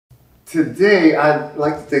Today, I'd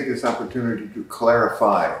like to take this opportunity to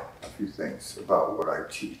clarify a few things about what I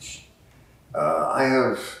teach. I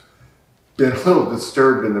have been a little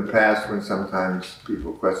disturbed in the past when sometimes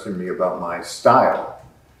people question me about my style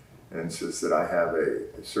and insist that I have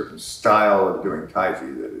a certain style of doing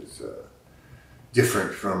Taiji that is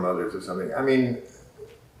different from others or something. I mean,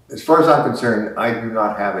 as far as I'm concerned, I do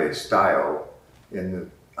not have a style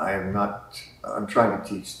I'm trying to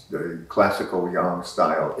teach the classical Yang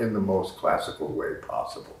style in the most classical way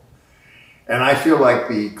possible. And I feel like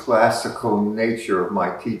the classical nature of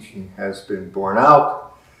my teaching has been borne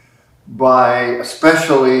out by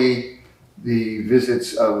especially the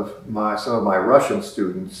visits of some of my Russian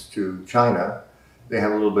students to China. They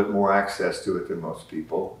have a little bit more access to it than most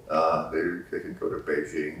people. They can go to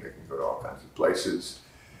Beijing, they can go to all kinds of places.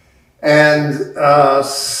 And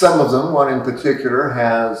some of them, one in particular,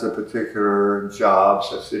 has a particular job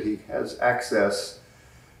such that he has access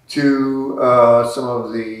to some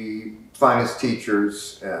of the finest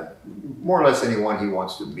teachers, and more or less anyone he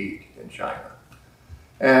wants to meet in China.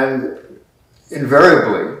 And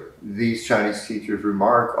invariably, these Chinese teachers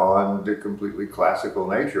remark on the completely classical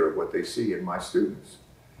nature of what they see in my students.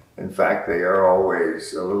 In fact, they are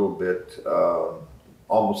always a little bit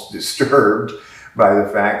almost disturbed by the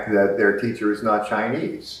fact that their teacher is not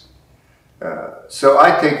Chinese. So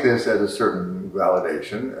I take this as a certain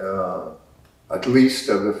validation, at least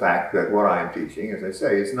of the fact that what I am teaching, as I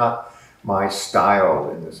say, is not my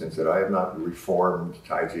style in the sense that I have not reformed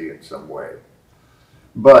Taiji in some way.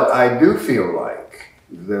 But I do feel like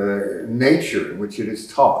the nature in which it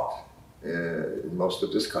is taught, in most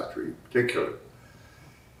of this country in particular,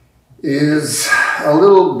 is a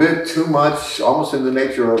little bit too much, almost in the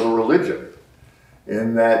nature of a religion,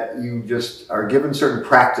 in that you just are given certain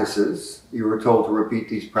practices. You are told to repeat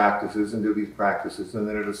these practices and do these practices, and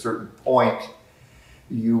then at a certain point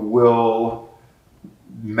you will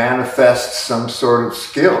manifest some sort of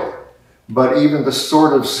skill. But even the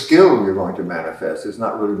sort of skill you're going to manifest is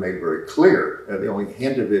not really made very clear. The only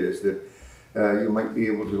hint of it is that you might be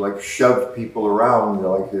able to like shove people around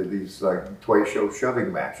like these like toy show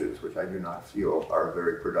shoving matches, which I do not feel are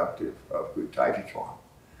very productive of good Taijiquan.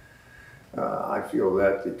 I feel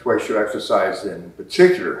that the toy show exercise in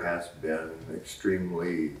particular has been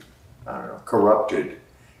extremely, corrupted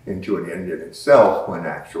into an end in itself, when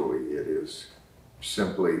actually it is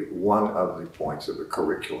simply one of the points of the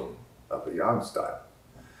curriculum of the Yang style.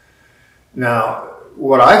 Now,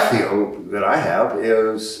 what I feel that I have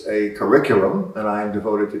is a curriculum, and I am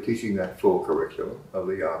devoted to teaching that full curriculum of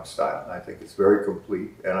the Yang style. I think it's very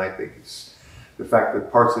complete, and I think it's the fact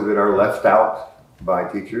that parts of it are left out by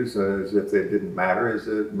teachers as if they didn't matter is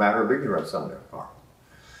a matter of ignorance on their part.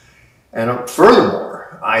 And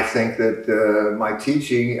furthermore, I think that my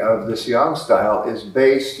teaching of this Yang style is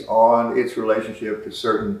based on its relationship to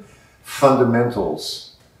certain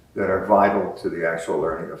fundamentals that are vital to the actual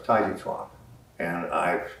learning of Taijiquan. And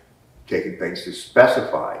I've taken pains to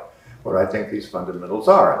specify what I think these fundamentals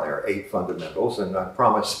are. And there are 8 fundamentals, and I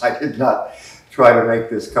promise I did not try to make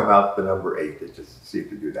this come out the number 8. It just seemed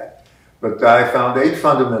to do that. But I found 8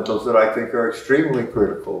 fundamentals that I think are extremely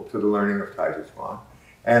critical to the learning of Taijiquan.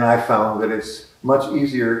 And I found that it's much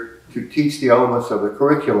easier to teach the elements of the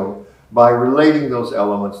curriculum by relating those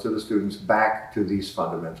elements to the students back to these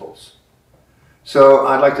fundamentals. So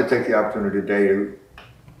I'd like to take the opportunity today to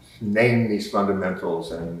name these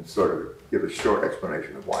fundamentals and sort of give a short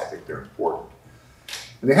explanation of why I think they're important.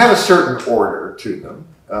 And they have a certain order to them.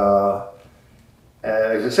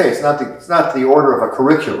 As I say, it's not the order of a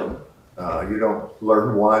curriculum. You don't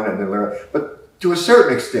learn one and then learn, but to a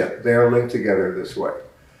certain extent, they are linked together this way.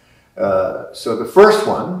 So the first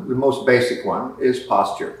one, the most basic one, is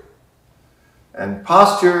posture. And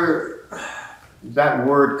posture, that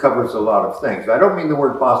word covers a lot of things. I don't mean the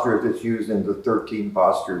word posture as it's used in the 13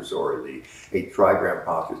 postures or the 8 trigram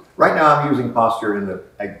postures. Right now I'm using posture in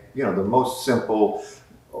the most simple,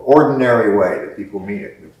 ordinary way that people mean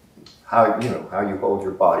it. How you hold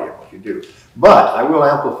your body and what you do. But I will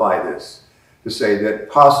amplify this to say that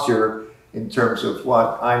posture, in terms of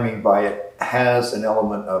what I mean by it, has an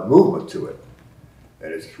element of movement to it.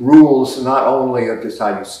 That is, rules not only of just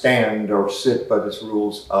how you stand or sit, but it's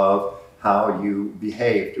rules of how you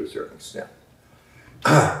behave to a certain extent.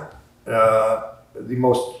 The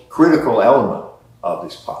most critical element of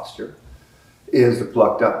this posture is the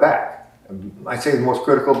plucked up back. And I say the most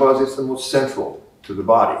critical because it's the most central to the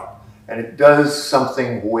body. And it does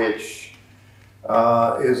something which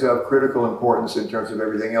is of critical importance in terms of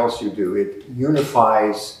everything else you do. It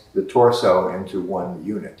unifies the torso into one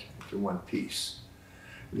unit, into one piece.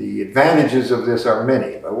 The advantages of this are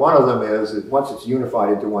many, but one of them is that once it's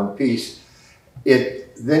unified into one piece,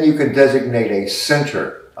 then you can designate a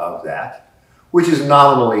center of that, which is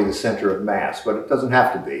nominally the center of mass, but it doesn't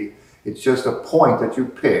have to be. It's just a point that you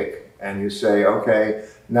pick and you say, okay,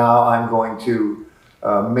 now I'm going to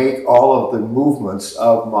make all of the movements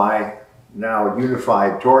of my now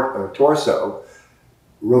unified torso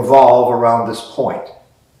revolve around this point.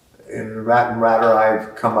 In Rat and Ratter,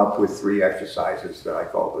 I've come up with 3 exercises that I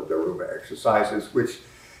call the Daruma exercises, which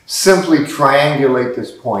simply triangulate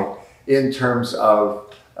this point in terms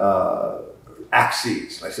of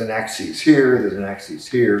axes. There's an axis here, there's an axis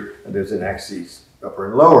here, and there's an axis upper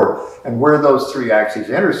and lower. And where those 3 axes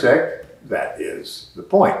intersect, that is the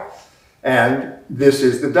point. And this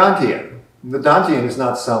is the Dantian. The Dantian is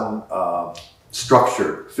not some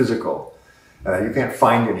structure, physical. You can't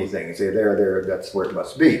find anything and say, there, that's where it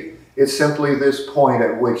must be. It's simply this point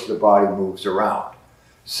at which the body moves around.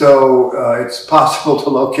 So it's possible to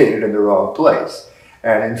locate it in the wrong place.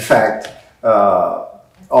 And in fact,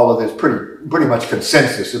 all of this pretty much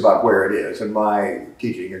consensus about where it is, and my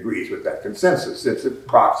teaching agrees with that consensus. It's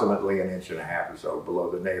approximately 1.5 inches or so below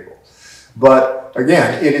the navel. But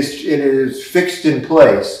again, it is fixed in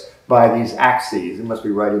place by these axes. It must be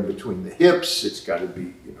right in between the hips. It's got to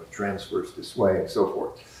be, transverse this way and so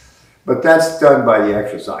forth. But that's done by the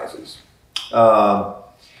exercises.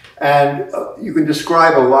 And you can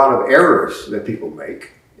describe a lot of errors that people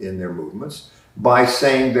make in their movements by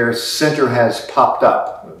saying their center has popped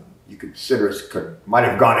up. You could consider it might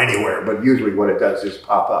have gone anywhere, but usually what it does is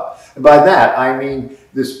pop up. And by that, I mean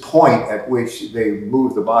this point at which they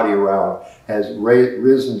move the body around has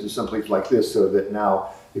risen to someplace like this, so that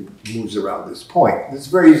now it moves around this point. It's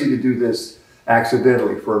very easy to do this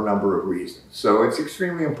accidentally for a number of reasons. So it's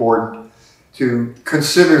extremely important to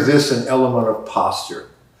consider this an element of posture.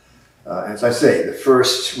 As I say, the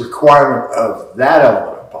first requirement of that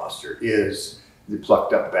element of posture is the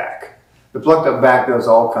plucked up back. The plucked up back does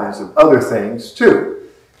all kinds of other things too.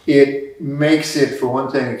 It makes it, for one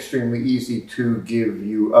thing, extremely easy to give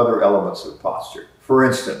you other elements of posture. For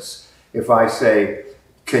instance, if I say,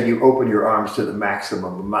 can you open your arms to the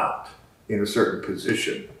maximum amount in a certain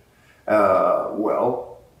position?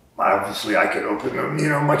 Well, obviously I could open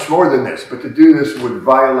them, much more than this, but to do this would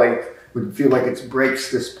feel like it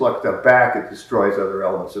breaks this plucked up back. It destroys other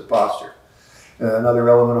elements of posture. Another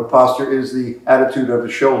element of posture is the attitude of the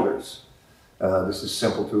shoulders. This is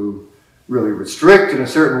simple to really restrict in a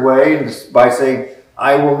certain way by saying,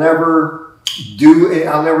 I'll never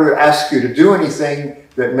ask you to do anything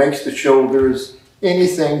that makes the shoulders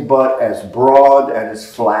anything but as broad and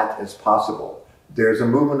as flat as possible. There's a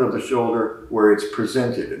movement of the shoulder where it's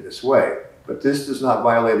presented in this way, but this does not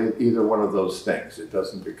violate either one of those things. It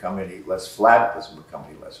doesn't become any less flat, it doesn't become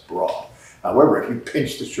any less broad. However, if you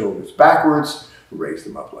pinch the shoulders backwards, raise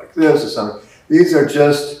them up like this or something, these are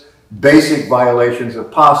just basic violations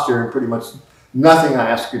of posture, and pretty much nothing I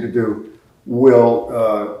ask you to do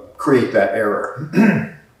will create that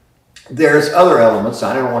error. There's other elements.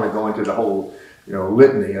 I don't want to go into the whole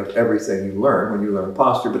litany of everything you learn when you learn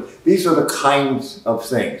posture, but these are the kinds of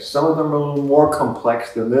things. Some of them are a little more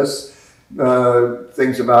complex than this.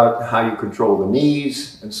 Things about how you control the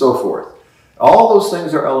knees and so forth. All those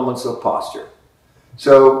things are elements of posture.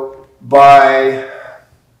 So by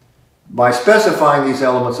specifying these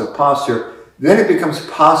elements of posture, then it becomes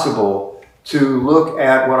possible to look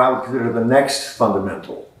at what I would consider the next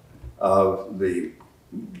fundamental of the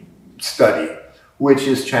study, which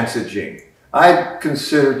is Chansi-Jing. I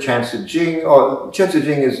consider Chansi-Jing, or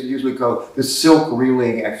Chansi-Jing is usually called the silk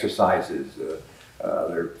reeling exercises.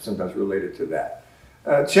 They're sometimes related to that.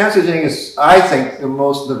 Chansi-Jing is, I think, the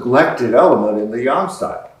most neglected element in the Yang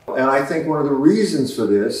style. And I think one of the reasons for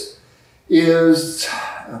this is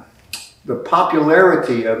the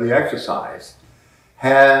popularity of the exercise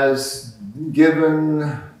has made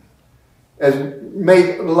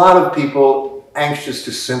a lot of people anxious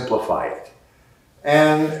to simplify it.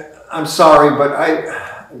 And I'm sorry, but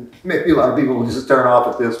maybe a lot of people will just turn off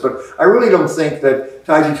at this, but I really don't think that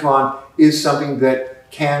Taijiquan is something that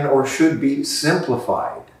can or should be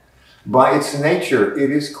simplified. By its nature, it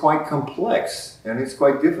is quite complex and it's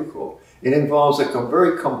quite difficult. It involves a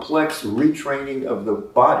very complex retraining of the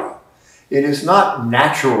body. It is not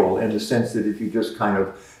natural in the sense that if you just kind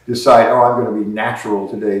of decide, oh, I'm going to be natural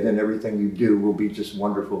today, then everything you do will be just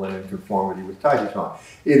wonderful and in conformity with Taijiquan.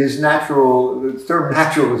 It is natural. The term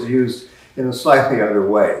natural is used in a slightly other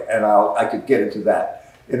way, and I could get into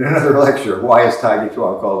that in another lecture. Why is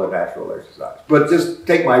Taijiquan called a natural exercise? But just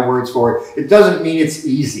take my words for it. It doesn't mean it's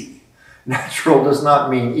easy. Natural does not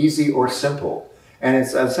mean easy or simple. And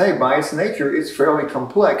it's, I say, by its nature, it's fairly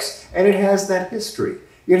complex, and it has that history.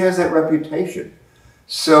 It has that reputation.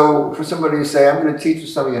 So for somebody to say, I'm going to teach you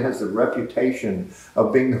something that has the reputation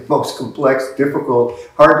of being the most complex, difficult,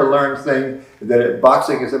 hard to learn thing that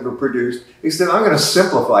boxing has ever produced, except I'm going to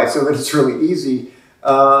simplify it so that it's really easy.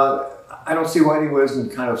 I don't see why anyone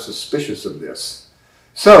isn't kind of suspicious of this.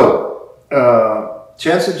 So,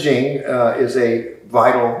 Chan-Tzu-Jing is a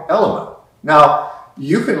vital element. Now,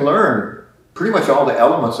 you can learn pretty much all the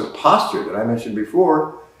elements of posture that I mentioned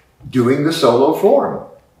before doing the solo form.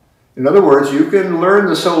 In other words, you can learn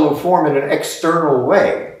the solo form in an external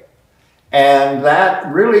way, and that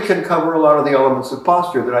really can cover a lot of the elements of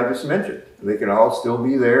posture that I just mentioned. They can all still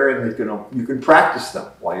be there, and you can practice them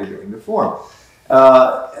while you're doing the form.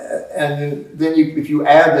 And then if you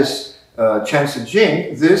add this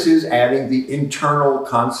Chan-Tzu-Jing, this is adding the internal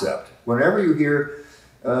concept. Whenever you hear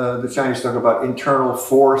the Chinese talk about internal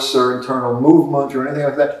force or internal movement or anything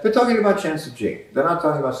like that, they're talking about Chan-Tzu-Jing. They're not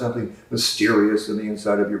talking about something mysterious in the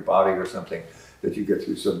inside of your body or something that you get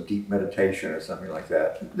through some deep meditation or something like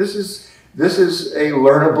that. This is a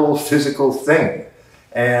learnable physical thing.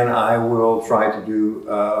 And I will try to do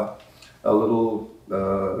a little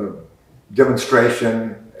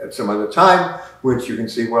demonstration at some other time, which you can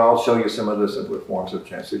see where I'll show you some of the simpler forms of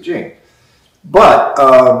Chan-Tzu-Jing. But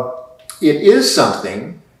it is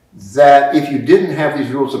something that if you didn't have these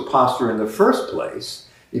rules of posture in the first place,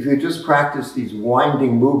 if you just practice these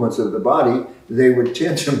winding movements of the body, they would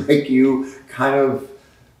tend to make you kind of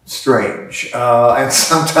strange. And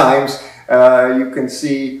sometimes you can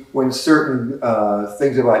see when certain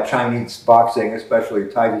things about Chinese boxing, especially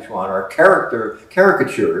Taijiquan, are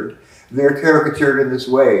caricatured, they're caricatured in this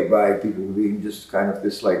way by people being just kind of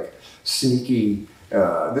this like sneaky.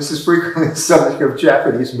 This is frequently the subject of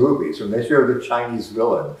Japanese movies. When they show the Chinese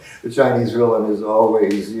villain is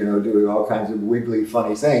always, you know, doing all kinds of wiggly,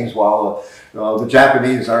 funny things, while the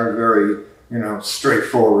Japanese are very, you know,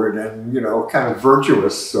 straightforward and, you know, kind of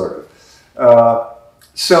virtuous, sort of.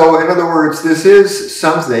 So, in other words, this is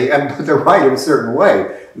something, and they're right in a certain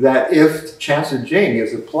way, that if Chan-Tzu-Jing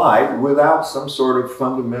is applied without some sort of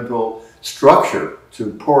fundamental structure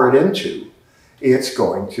to pour it into, it's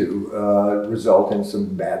going to result in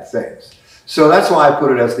some bad things. So that's why I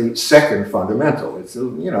put it as the second fundamental. It's,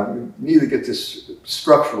 you know, you need to get this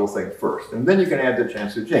structural thing first, and then you can add the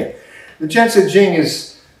Chan-Tzu-Jing. The Chan-Tzu-Jing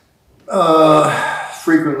is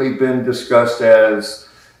frequently been discussed as,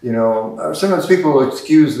 you know, sometimes people will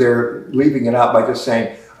excuse their leaving it out by just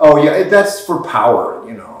saying, oh yeah, that's for power,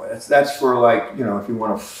 you know, that's for like, you know, if you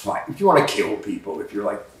want to fight, if you want to kill people, if you're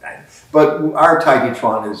like, but our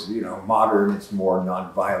Taijiquan is, you know, modern, it's more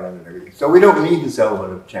non-violent and everything. So we don't need this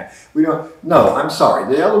element of Chan. No, I'm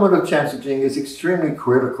sorry. The element of Chan-Tzu-Jing is extremely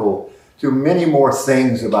critical to many more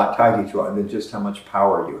things about Taijiquan than just how much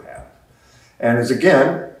power you have. And as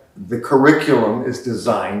again, the curriculum is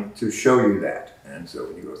designed to show you that. And so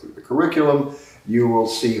when you go through the curriculum, you will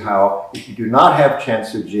see how if you do not have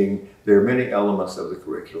Chan-Tzu-Jing, there are many elements of the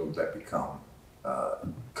curriculum that become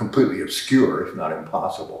completely obscure, if not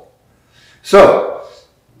impossible. So,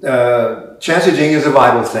 Chan-Tzu-Jing is a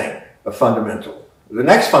vital thing, a fundamental. The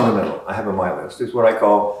next fundamental I have on my list is what I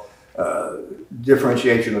call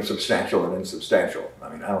differentiation of substantial and insubstantial. I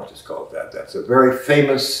mean, I don't just call it that. That's a very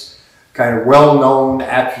famous, kind of well-known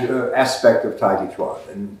aspect of Taijiquan.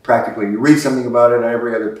 And practically, you read something about it on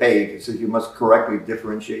every other page. It says you must correctly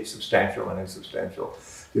differentiate substantial and insubstantial.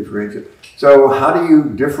 So how do you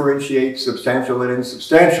differentiate substantial and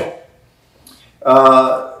insubstantial?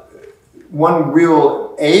 One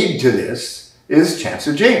real aid to this is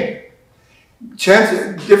Chan-Tzu-Jing.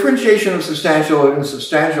 Differentiation of substantial and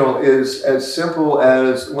insubstantial is as simple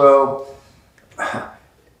as, well,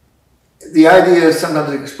 the idea is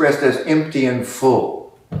sometimes expressed as empty and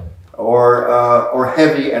full, or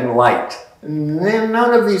heavy and light.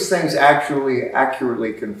 None of these things actually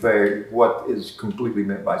accurately convey what is completely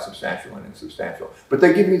meant by substantial and insubstantial, but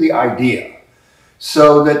they give you the idea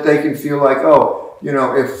so that they can feel like, oh, you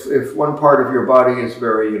know, if one part of your body is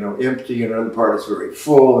very, you know, empty and another part is very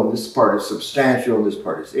full, and this part is substantial and this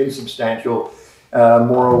part is insubstantial.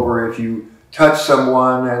 Moreover, if you touch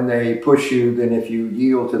someone and they push you, then if you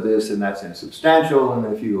yield to this, and that's insubstantial,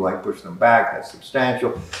 and if you like push them back, that's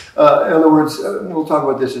substantial. In other words, we'll talk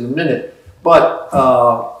about this in a minute, but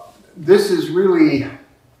this is really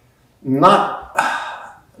not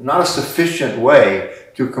a sufficient way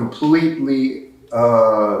to completely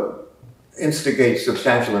instigate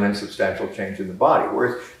substantial and insubstantial change in the body,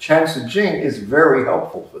 whereas Chan-Tzu-Jing is very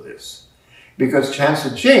helpful for this, because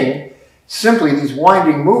Chan-Tzu-Jing, simply these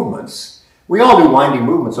winding movements, we all do winding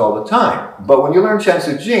movements all the time, but when you learn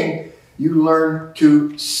Chan-Tzu-Jing, you learn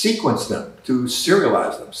to sequence them, to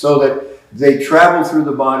serialize them, so that they travel through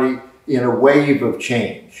the body in a wave of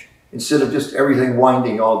change. Instead of just everything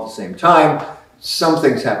winding all at the same time, some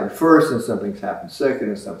things happen first, and some things happen second,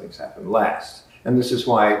 and some things happen last. And this is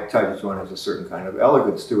why Taijiquan has a certain kind of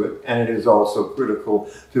elegance to it, and it is also critical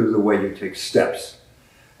to the way you take steps,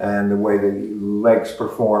 and the way the legs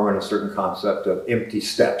perform, and a certain concept of empty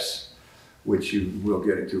steps, which you will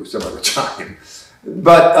get into some other time.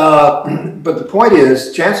 But the point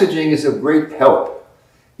is, Chansi Jing is of great help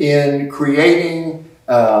in creating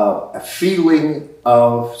a feeling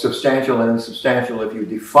of substantial and insubstantial. If you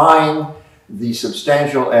define the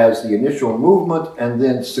substantial as the initial movement, and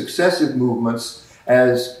then successive movements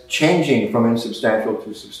as changing from insubstantial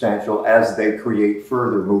to substantial as they create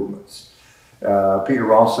further movements. Peter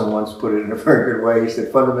Rawson once put it in a very good way. He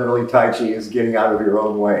said, fundamentally, Tai Chi is getting out of your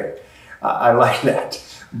own way. I like that.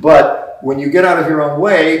 But when you get out of your own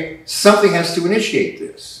way, something has to initiate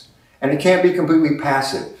this. And it can't be completely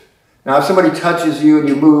passive. Now, if somebody touches you and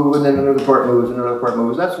you move, and then another part moves, and another part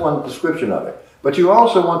moves, that's one description of it. But you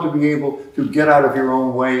also want to be able to get out of your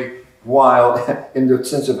own way while, in the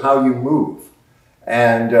sense of how you move.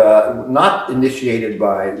 And not initiated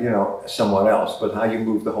by, someone else, but how you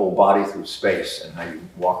move the whole body through space and how you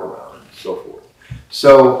walk around and so forth.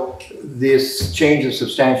 So this change of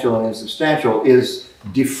substantial and insubstantial is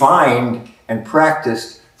defined and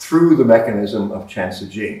practiced through the mechanism of Chansi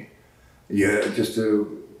Jing. Just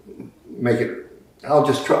to make it, I'll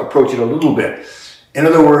just approach it a little bit. In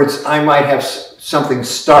other words, I might have something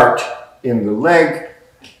start in the leg,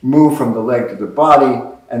 move from the leg to the body,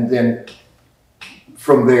 and then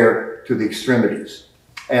from there to the extremities.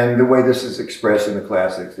 And the way this is expressed in the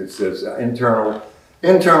classics, it says internal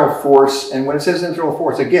force, and when it says internal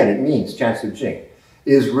force, again, it means Chansi Jing,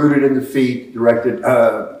 is rooted in the feet, directed,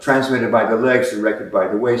 transmitted by the legs, directed by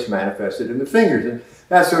the waist, manifested in the fingers. And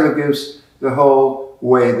that sort of gives the whole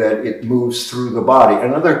way that it moves through the body.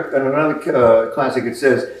 Another classic, it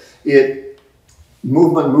says,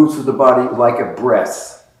 movement moves through the body like a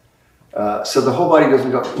breath. So the whole body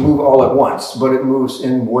doesn't move all at once, but it moves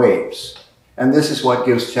in waves. And this is what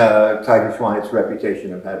gives Taijiquan its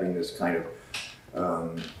reputation of having this kind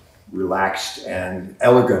of relaxed and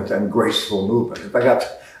elegant and graceful movement. In fact,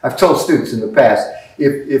 I've told students in the past,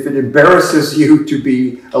 if it embarrasses you to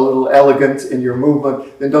be a little elegant in your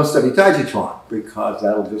movement, then don't study Taijiquan, because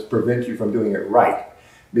that'll just prevent you from doing it right.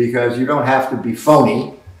 Because you don't have to be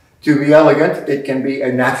phony to be elegant. It can be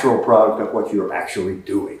a natural product of what you're actually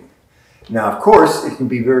doing. Now, of course, it can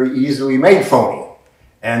be very easily made phony.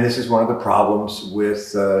 And this is one of the problems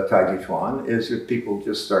with Taijiquan, is if people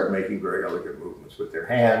just start making very elegant movements with their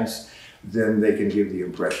hands, then they can give the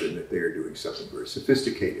impression that they are doing something very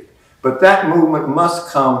sophisticated. But that movement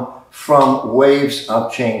must come from waves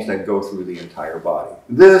of change that go through the entire body.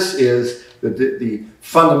 This is the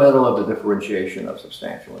fundamental of the differentiation of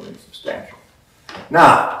substantial and insubstantial.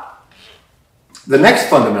 Now, the next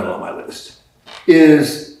fundamental on my list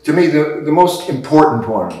is, to me, the most important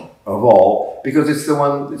one of all, because it's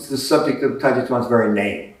the subject of Taijiquan's very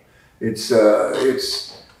name. It's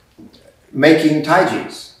making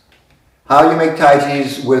taijis. How you make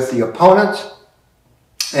taijis with the opponent,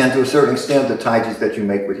 and to a certain extent the taijis that you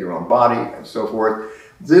make with your own body and so forth.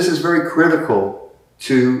 This is very critical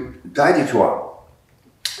to Taijiquan.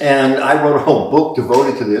 And I wrote a whole book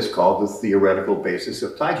devoted to this called The Theoretical Basis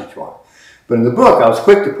of Taijiquan. But in the book, I was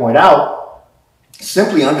quick to point out,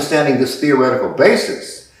 simply understanding this theoretical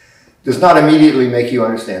basis does not immediately make you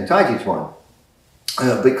understand Taijiquan,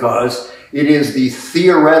 because it is the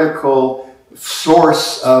theoretical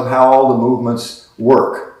source of how all the movements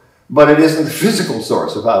work. But it isn't the physical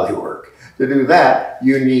source of how they work. To do that,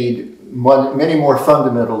 you need many more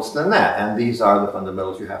fundamentals than that, and these are the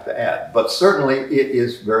fundamentals you have to add. But certainly, it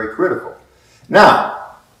is very critical.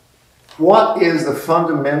 Now, what is the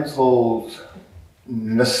fundamental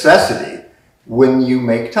necessity when you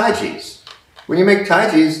make taijis? When you make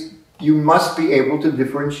taijis, you must be able to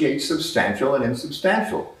differentiate substantial and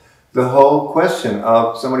insubstantial. The whole question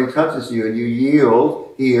of somebody touches you and you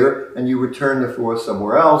yield here and you return the force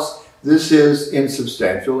somewhere else, this is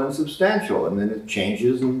insubstantial and substantial, and then it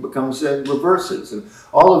changes and becomes reverses. And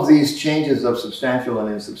all of these changes of substantial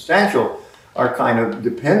and insubstantial are kind of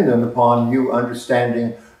dependent upon you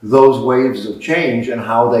understanding those waves of change and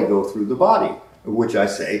how they go through the body, which I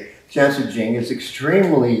say Chansi Jing is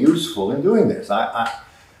extremely useful in doing this.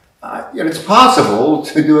 It's possible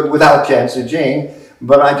to do it without Chansi Jing,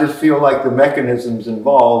 but I just feel like the mechanisms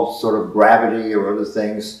involved, sort of gravity or other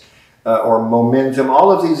things, or momentum,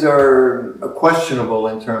 all of these are questionable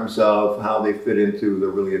in terms of how they fit into the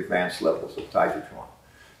really advanced levels of Taijiquan.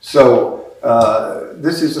 So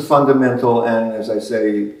this is a fundamental, and as I say,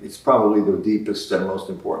 it's probably the deepest and most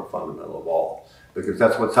important fundamental of all, because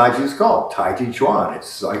that's what Taiji is called, Taijiquan.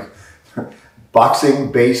 It's like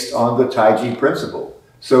boxing based on the Taiji principle.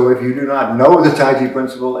 So if you do not know the Taiji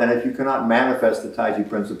principle, and if you cannot manifest the Taiji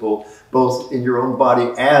principle, both in your own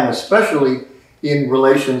body and especially in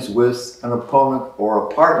relations with an opponent or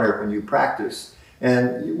a partner when you practice.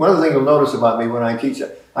 And one of the things you'll notice about me when I teach,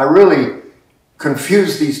 I really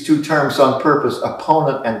confuse these two terms on purpose,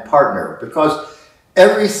 opponent and partner, because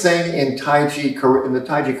everything in Taiji, in the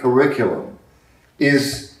Taiji curriculum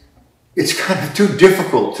it's kind of too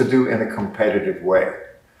difficult to do in a competitive way.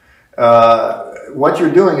 What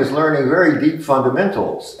you're doing is learning very deep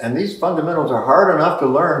fundamentals, and these fundamentals are hard enough to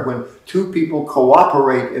learn when two people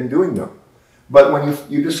cooperate in doing them. But when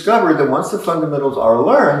you discover that once the fundamentals are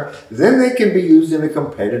learned, then they can be used in a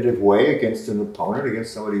competitive way against an opponent,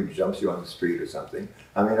 against somebody who jumps you on the street or something.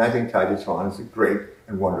 I mean, I think Taijiquan is a great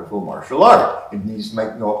and wonderful martial art. It needs to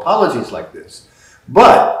make no apologies like this.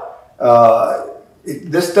 But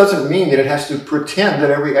this doesn't mean that it has to pretend that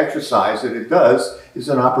every exercise that it does is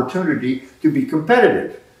an opportunity to be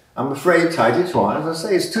competitive. I'm afraid Taijiquan, as I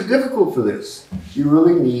say, is too difficult for this. You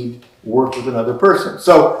really need work with another person.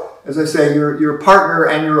 So, as I say, your partner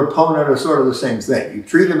and your opponent are sort of the same thing. You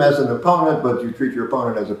treat him as an opponent, but you treat your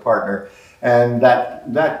opponent as a partner. And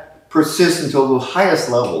that persists until the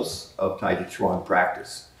highest levels of Taijiquan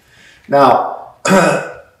practice. Now,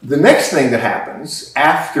 the next thing that happens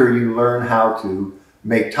after you learn how to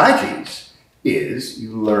make Taijis is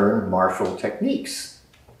you learn martial techniques.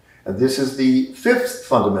 And this is the fifth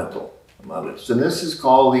fundamental among this. And this is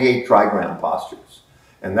called the 8 trigram postures.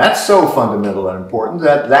 And that's so fundamental and important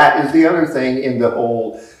that that is the other thing in the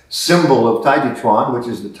whole symbol of Taijiquan, which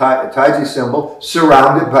is the Taiji symbol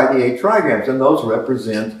surrounded by the 8 trigrams. And those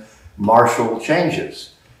represent martial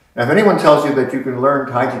changes. Now, if anyone tells you that you can learn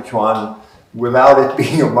Taijiquan without it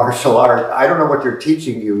being a martial art, I don't know what they're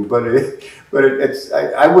teaching you, but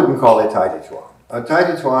I wouldn't call it Taijiquan.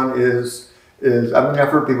 Taijiquan is, I mean, I've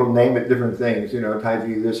heard people name it different things, you know,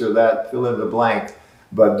 Taiji this or that, fill in the blank.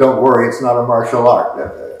 But don't worry, it's not a martial art.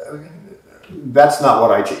 That's not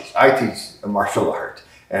what I teach. I teach a martial art.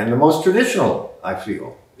 And the most traditional, I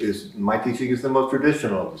feel, is my teaching is the most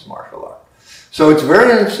traditional of this martial art. So it's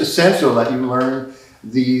very essential that you learn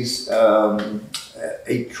these 8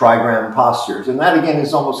 trigram postures. And that, again,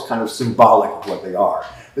 is almost kind of symbolic of what they are.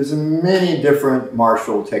 There's many different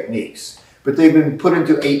martial techniques, but they've been put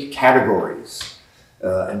into 8 categories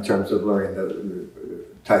in terms of learning the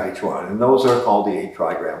Taijiquan, and those are called the 8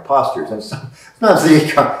 trigram postures. And sometimes the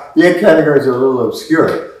 8 categories are a little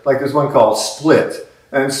obscure. Like there's one called split.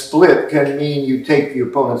 And split can mean you take the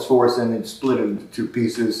opponent's force and then split it into 2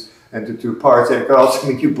 pieces, into 2 parts. And it could also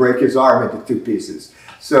mean you break his arm into 2 pieces.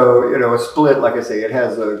 So, you know, a split, like I say, it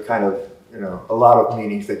has a kind of, you know, a lot of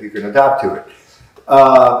meanings that you can adapt to it.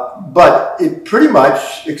 But it pretty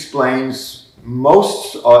much explains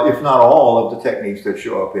most, if not all, of the techniques that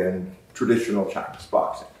show up in traditional Chinese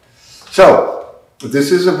boxing. So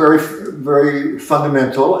this is a very, very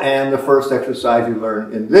fundamental, and the first exercise you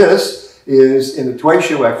learn in this is in the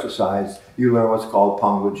Tuishu exercise. You learn what's called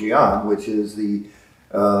Pengwu Jian, which is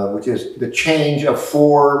the change of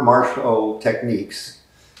 4 martial techniques,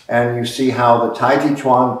 and you see how the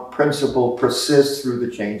Taijiquan principle persists through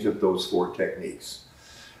the change of those 4 techniques.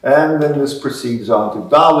 And then this proceeds on to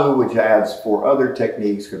Dalu, which adds 4 other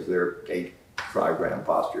techniques because there are 8 trigram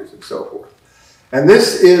postures and so forth. And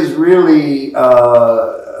this is really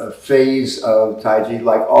a phase of Taiji,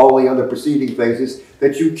 like all the other preceding phases,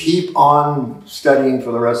 that you keep on studying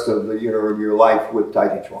for the rest of your life with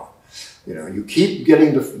Taijiquan. You know, you keep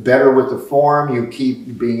getting better with the form, you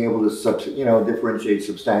keep being able to differentiate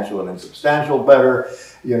substantial and insubstantial better,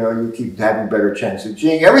 you know, you keep having better chance of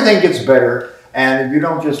Jing. Everything gets better, and you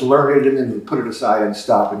don't just learn it and then put it aside and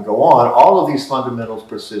stop and go on. All of these fundamentals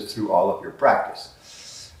persist through all of your practice.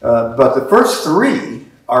 But the first 3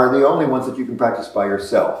 are the only ones that you can practice by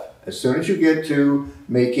yourself. As soon as you get to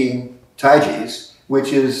making Taijis,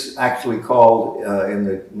 which is actually called, in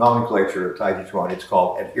the nomenclature of Taijiquan, it's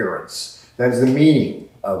called adherence. That is the meaning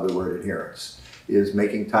of the word adherence, is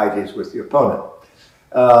making Taijis with the opponent.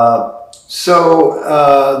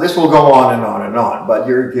 This will go on and on and on, but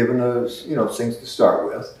you're given those, things to start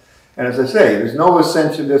with. And as I say, there's no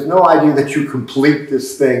ascension, there's no idea that you complete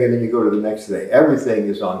this thing and then you go to the next thing. Everything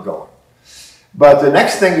is ongoing. But the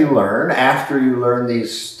next thing you learn, after you learn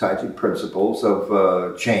these Taiji principles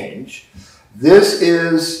of change, this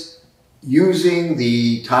is using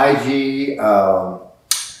the Taiji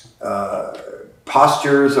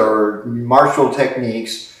postures or martial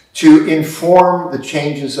techniques to inform the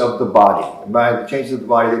changes of the body. And by the changes of the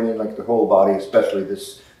body, they mean like the whole body, especially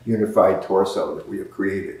this unified torso that we have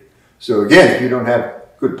created. So again, if you don't have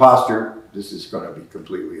good posture, this is going to be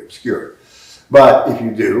completely obscure. But if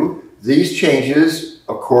you do, these changes,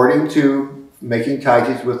 according to making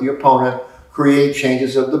taijis with the opponent, create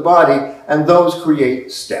changes of the body, and those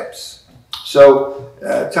create steps. So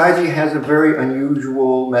Taiji has a very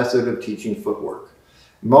unusual method of teaching footwork.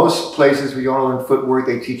 Most places where you want to learn footwork,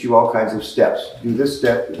 they teach you all kinds of steps. Do this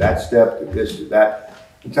step, do that step, do this, do that.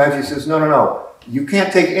 And Taiji says, no, no, no. You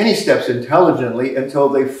can't take any steps intelligently until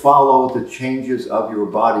they follow the changes of your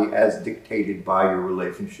body as dictated by your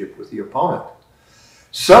relationship with the opponent.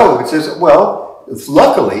 So it says, well,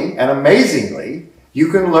 luckily and amazingly, you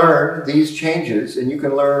can learn these changes and you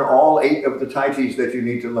can learn all 8 of the taijis that you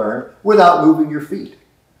need to learn without moving your feet.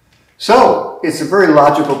 So it's a very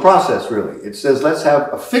logical process, really. It says, let's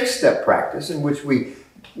have a fixed step practice in which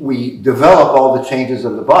we develop all the changes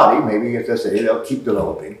of the body. Maybe, as I say, they'll keep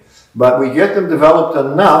developing. But we get them developed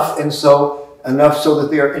enough so that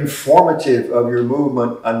they are informative of your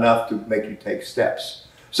movement enough to make you take steps.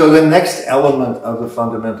 So the next element of the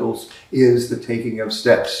fundamentals is the taking of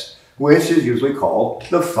steps, which is usually called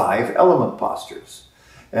the 5 element postures.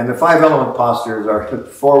 And the 5 element postures are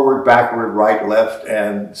forward, backward, right, left,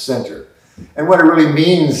 and center. And what it really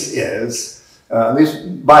means is,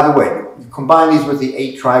 by the way, you combine these with the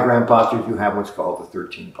 8 trigram postures, you have what's called the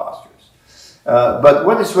 13 postures. But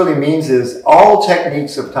what this really means is all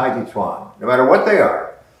techniques of Taijiquan, no matter what they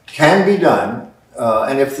are, can be done,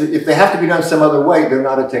 and if they have to be done some other way, they're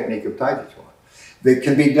not a technique of Taijiquan. They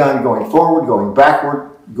can be done going forward, going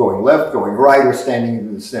backward, going left, going right, or standing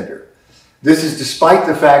in the center. This is despite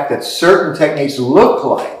the fact that certain techniques look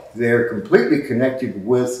like they're completely connected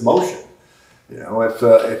with motion. You know,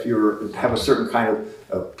 if you have a certain kind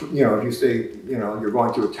of, if you say, you're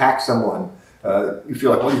going to attack someone, you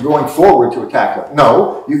feel like, well, you're going forward to attack them.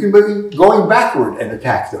 No, you can be going backward and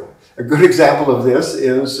attack them. A good example of this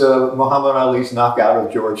is Muhammad Ali's knockout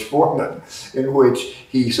of George Foreman, in which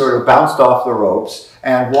he sort of bounced off the ropes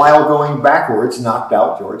and while going backwards knocked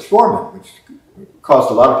out George Foreman, which caused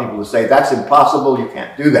a lot of people to say, that's impossible, you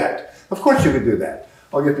can't do that. Of course you can do that.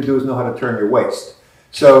 All you have to do is know how to turn your waist.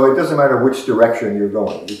 So it doesn't matter which direction you're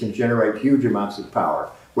going. You can generate huge amounts of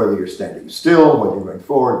power, whether you're standing still, whether you're going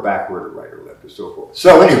forward, backward, or right or left, or so forth.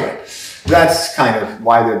 So anyway, that's kind of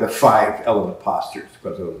why they're the 5 element postures,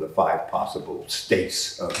 because those are the 5 possible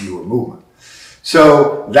states of your movement.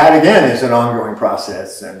 So that again is an ongoing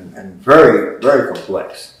process and very, very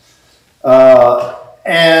complex.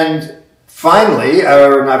 And finally,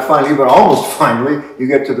 or not finally, but almost finally, you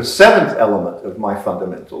get to the 7th element of my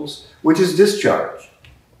fundamentals, which is discharge.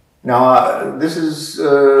 Now, this is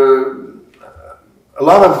a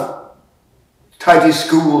lot of Taiji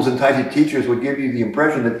schools and Taiji teachers would give you the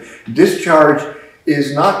impression that discharge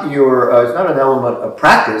is not it's not an element of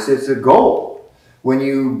practice, it's a goal. When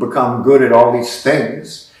you become good at all these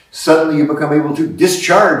things, suddenly you become able to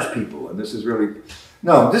discharge people. And this is really,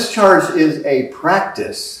 no, discharge is a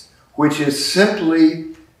practice which is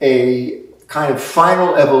simply a kind of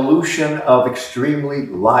final evolution of extremely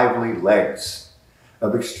lively legs,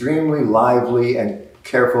 of extremely lively and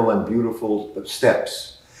careful and beautiful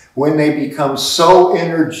steps. When they become so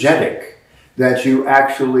energetic that you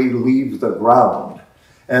actually leave the ground,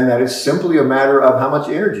 and that it's simply a matter of how much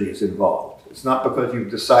energy is involved. It's not because you've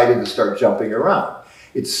decided to start jumping around.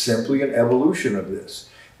 It's simply an evolution of this.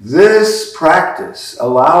 This practice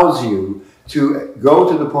allows you to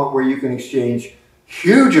go to the point where you can exchange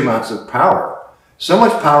huge amounts of power. So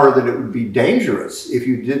much power that it would be dangerous if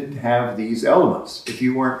you didn't have these elements, if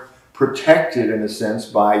you weren't protected in a sense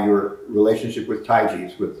by your relationship with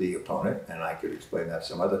taijis, with the opponent, and I could explain that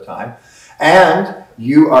some other time. And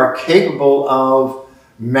you are capable of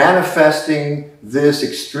manifesting this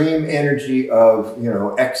extreme energy of,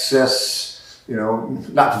 excess,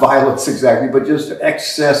 not violence exactly, but just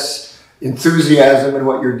excess enthusiasm in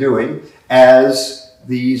what you're doing as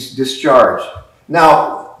these discharge.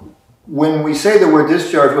 Now, when we say the word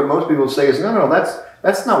discharge, what most people say is, no,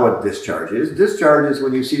 that's not what discharge is. Discharge is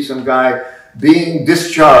when you see some guy being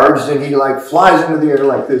discharged and he like flies into the air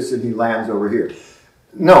like this and he lands over here.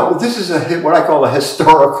 No, this is what I call a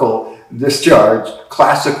historical discharge,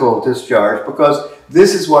 classical discharge, because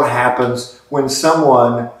this is what happens when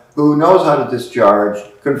someone who knows how to discharge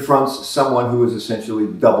confronts someone who is essentially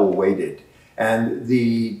double-weighted. And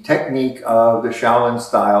the technique of the Shaolin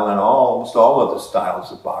style and almost all of the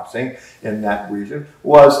styles of boxing in that region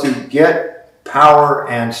was to get power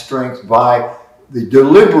and strength by the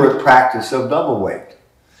deliberate practice of double weight.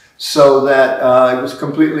 So that it was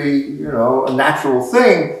completely, a natural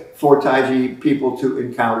thing for Taiji people to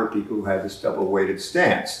encounter people who had this double-weighted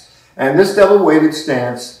stance. And this double-weighted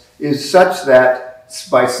stance is such that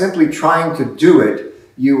by simply trying to do it,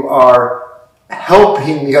 you are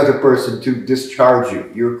helping the other person to discharge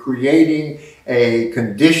you. You're creating a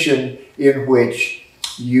condition in which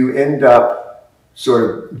you end up sort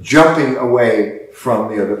of jumping away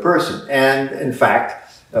from the other person. And in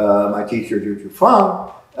fact, my teacher, Zhu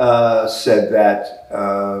Fang, said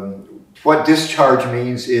that what discharge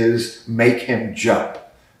means is make him jump.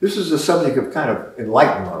 This is a subject of kind of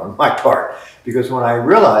enlightenment on my part, because when I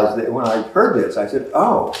realized that, when I heard this, I said,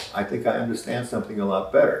 oh, I think I understand something a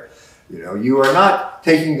lot better. You know, you are not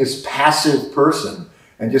taking this passive person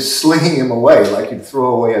and just slinging him away like you'd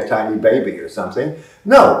throw away a tiny baby or something.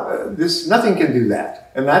 No, nothing can do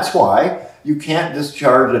that. And that's why you can't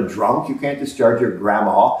discharge a drunk, you can't discharge your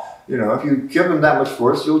grandma. You know, if you give them that much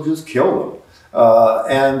force, you'll just kill them.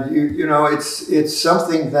 And you know, it's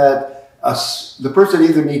something that the person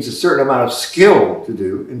either needs a certain amount of skill to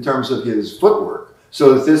do in terms of his footwork,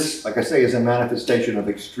 so that this, like I say, is a manifestation of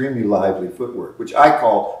extremely lively footwork, which I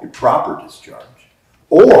call a proper discharge.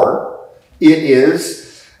 Or it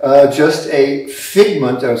is just a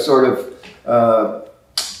figment, a sort of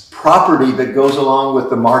property that goes along with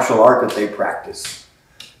the martial art that they practice.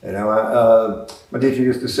 You know, my teacher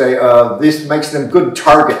used to say, this makes them good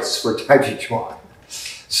targets for Taijiquan.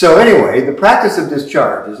 So anyway, the practice of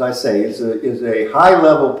discharge, as I say, is a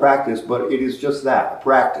high-level practice, but it is just that, a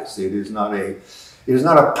practice. It is not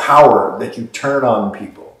a power that you turn on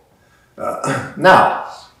people. Now,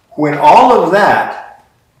 when all of that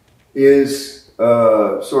is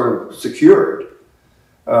sort of secured,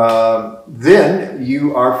 then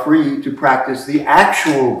you are free to practice the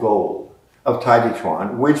actual goal of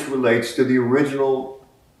Taijiquan, which relates to the original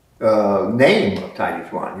name of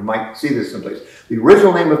Taijiquan. You might see this someplace. The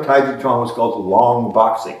original name of Taijiquan was called long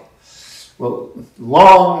boxing. Well,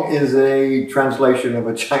 long is a translation of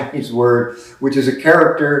a Chinese word, which is a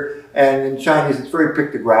character, and in Chinese it's very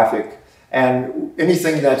pictographic. And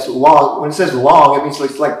anything that's long, when it says long, it means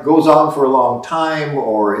it's like goes on for a long time,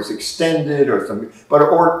 or is extended, or something,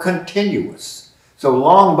 or continuous. So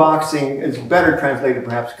long boxing is better translated,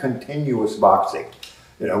 perhaps continuous boxing.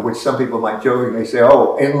 You know, which some people might jokingly say,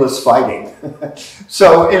 oh, endless fighting.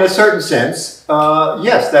 So in a certain sense,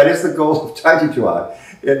 yes, that is the goal of Taijiquan,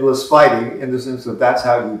 endless fighting, in the sense that that's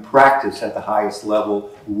how you practice at the highest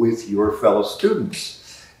level with your fellow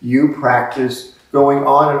students. You practice going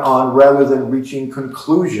on and on rather than reaching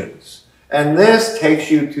conclusions. And this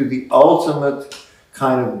takes you to the ultimate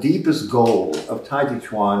kind of deepest goal of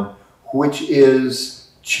Taijiquan, which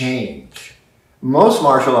is change. Most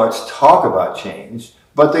martial arts talk about change,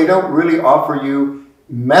 but they don't really offer you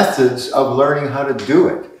methods of learning how to do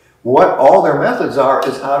it. What all their methods are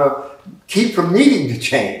is how to keep from needing to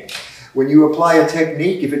change. When you apply a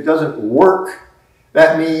technique, if it doesn't work,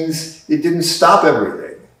 that means it didn't stop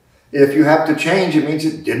everything. If you have to change, it means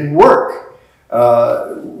it didn't work.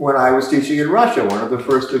 When I was teaching in Russia, one of the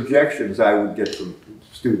first objections I would get from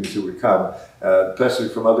students who would come, especially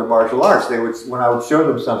from other martial arts, they would, when I would show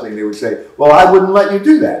them something, they would say, well, I wouldn't let you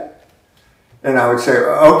do that. And I would say,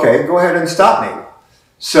 okay, go ahead and stop me.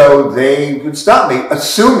 So they would stop me,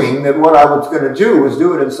 assuming that what I was going to do was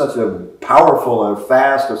do it in such a powerful or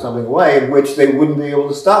fast or something way in which they wouldn't be able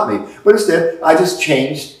to stop me. But instead, I just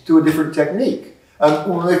changed to a different technique.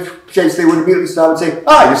 In which case, they would immediately stop and say,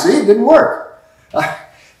 ah, you see, it didn't work.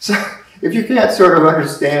 So if you can't sort of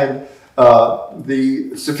understand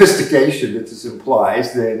the sophistication that this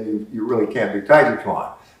implies, then you really can't be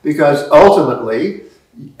Taijiquan. Because ultimately,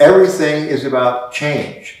 everything is about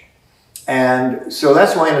change. And so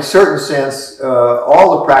that's why, in a certain sense,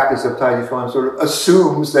 all the practice of Taijiquan sort of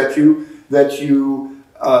assumes that you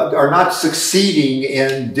are not succeeding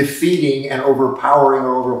in defeating and overpowering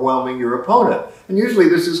or overwhelming your opponent. And usually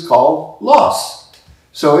this is called loss.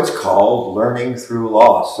 So it's called learning through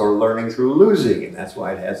loss or learning through losing, and that's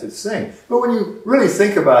why it has its thing. But when you really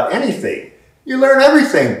think about anything, you learn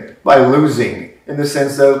everything by losing, in the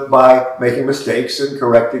sense of by making mistakes and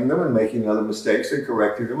correcting them and making other mistakes and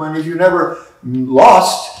correcting them. And if you never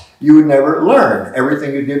lost, you would never learn.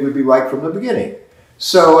 Everything you did would be right from the beginning.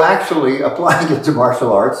 So actually, applying it to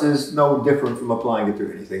martial arts is no different from applying it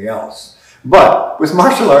to anything else. But with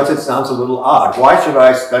martial arts, it sounds a little odd. Why should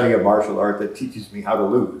I study a martial art that teaches me how to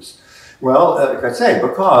lose? Well, like I say,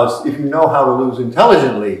 because if you know how to lose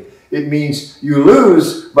intelligently, it means you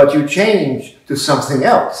lose, but you change to something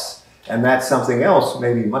else. And that something else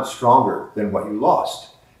may be much stronger than what you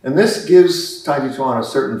lost. And this gives Taijiquan a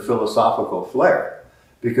certain philosophical flair.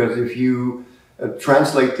 Because if you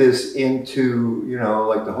translate this into, you know,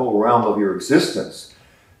 like the whole realm of your existence,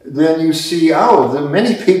 then you see, oh,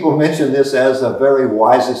 many people mention this as a very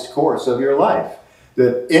wisest course of your life.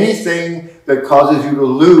 That anything that causes you to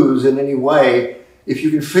lose in any way, if you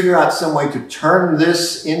can figure out some way to turn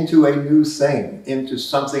this into a new thing, into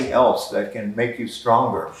something else that can make you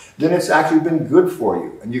stronger, then it's actually been good for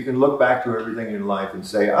you. And you can look back to everything in your life and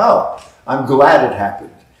say, oh, I'm glad it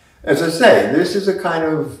happened. As I say, this is a kind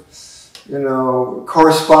of,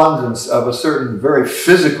 correspondence of a certain very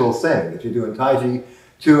physical thing that you do in Taiji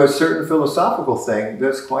to a certain philosophical thing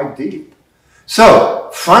that's quite deep.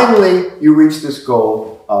 So, finally, you reach this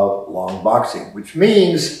goal of long boxing, which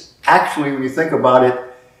means, actually, when you think about it,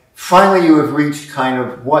 finally you have reached kind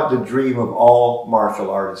of what the dream of all martial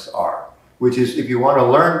artists are, which is if you want to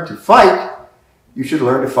learn to fight, you should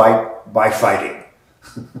learn to fight by fighting.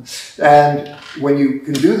 And when you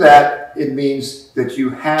can do that, it means that you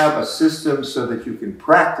have a system so that you can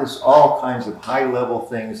practice all kinds of high-level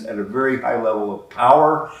things at a very high level of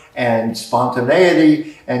power and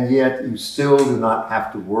spontaneity, and yet you still do not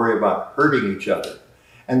have to worry about hurting each other.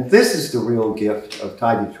 And this is the real gift of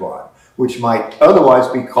Taijiquan, which might otherwise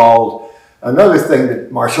be called another thing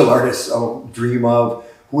that martial artists dream of,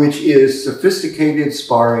 which is sophisticated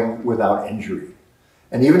sparring without injury.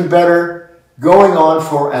 And even better, going on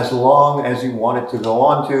for as long as you want it to go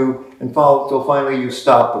on to, until finally you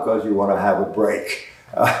stop because you want to have a break,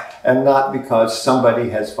 and not because somebody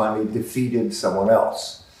has finally defeated someone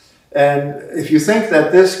else. And if you think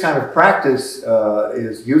that this kind of practice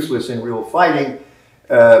is useless in real fighting,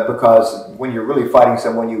 because when you're really fighting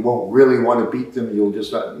someone, you won't really want to beat them, you'll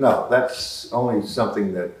just, no, that's only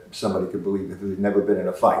something that somebody could believe if they've never been in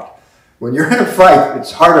a fight. When you're in a fight,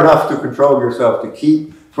 it's hard enough to control yourself to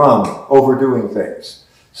keep from overdoing things.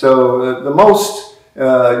 So the most,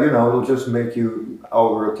 it'll just make you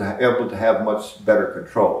able to have much better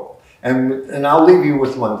control. And I'll leave you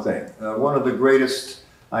with one thing. One of the greatest,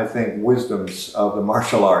 I think, wisdoms of the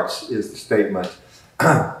martial arts is the statement,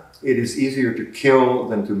 it is easier to kill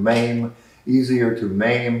than to maim, easier to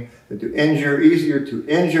maim than to injure, easier to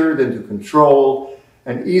injure than to control,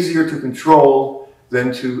 and easier to control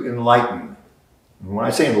than to enlighten. And when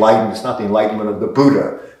I say enlighten, it's not the enlightenment of the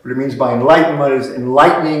Buddha, but it means by enlightenment is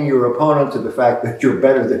enlightening your opponent to the fact that you're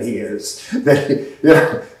better than he is. And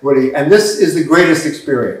this is the greatest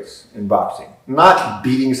experience in boxing. Not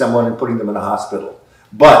beating someone and putting them in a hospital,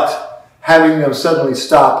 but having them suddenly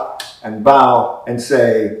stop and bow and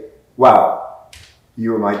say, wow,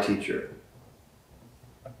 you were my teacher.